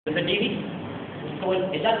The TV is called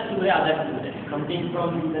something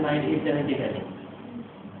from the 1970s, I think.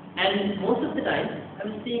 And most of the time,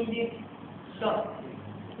 I'm seeing these shots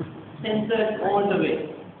censored all the way.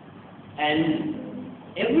 And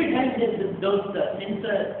every time those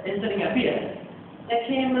censoring appears, there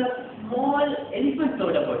came a small elephant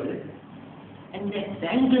soda bottle and that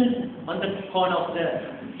dangled on the corner of the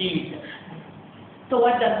TV. So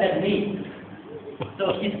what does that mean? So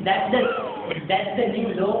is that's the new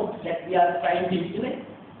law that we are trying to implement?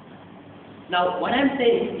 Now what I'm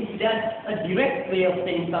saying is there's a direct way of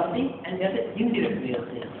saying something and there's an indirect way of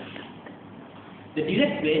saying something. The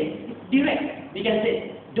direct way is direct. We can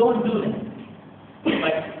say, don't do that.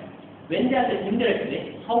 But when there's an indirect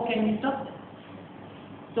way, how can we stop that?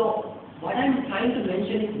 So what I'm trying to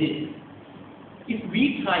mention is this. If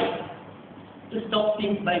we try to stop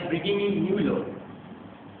things by bringing in new laws,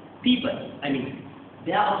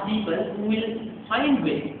 there are people who will find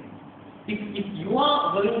ways. If you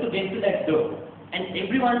are going to get to that door and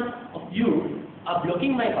every one of you are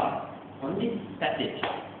blocking my path on this passage,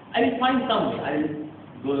 I will find some way. I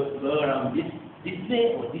will go around this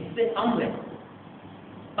way or this way somewhere.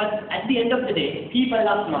 But at the end of the day, people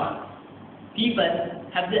are smart. People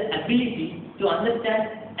have the ability to understand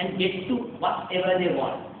and get to whatever they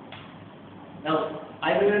want. Now,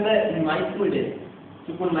 I remember in my school days,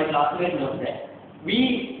 my classmate knows that,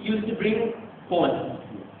 we used to bring phones.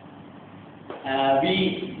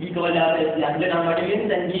 We called ourselves London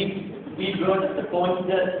Amadilians and we brought the phones to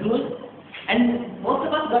the school and most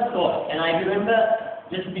of us got caught. And I remember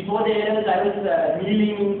just before the A-levels I was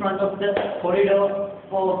kneeling in front of the corridor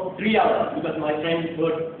for 3 hours because my friend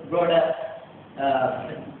brought a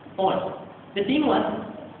phone. The thing was,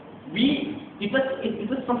 it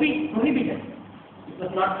was prohibited. It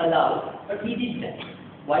was not allowed, but we did that.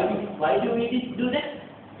 Why do we do that?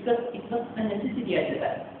 Because it was a necessity at the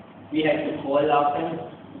time. We had to call our friends.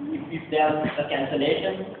 If there was a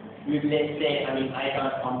cancellation, we would say, I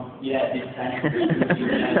can't come here at this time,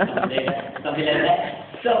 something like that.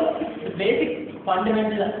 So, the basic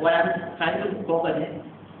fundamental, what I'm trying to focus is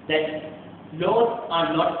that laws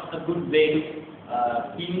are not a good way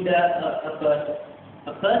to hinder a person.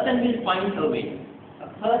 A person will find a way. A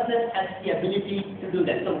person has the ability to do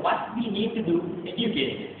that. So what we need to do is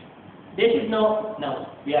educate them. They should know,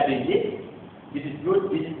 now we are doing this is good,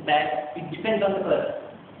 this is bad. It depends on the person.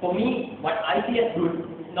 For me, what I see as good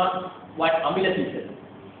is not what Amila sees.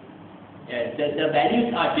 The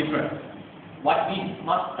values are different. What we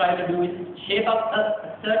must try to do is shape up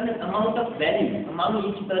a certain amount of value among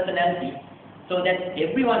each personality so that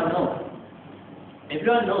everyone knows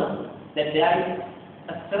that there is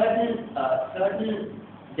a certain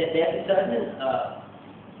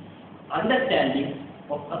understanding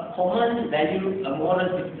of a common value, a moral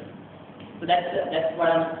system. So that's what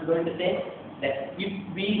I'm going to say. That if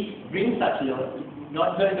we bring such laws, it's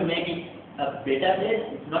not going to make it a better place.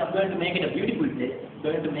 It's not going to make it a beautiful place. It's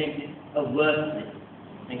going to make it a worse place.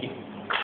 Thank you.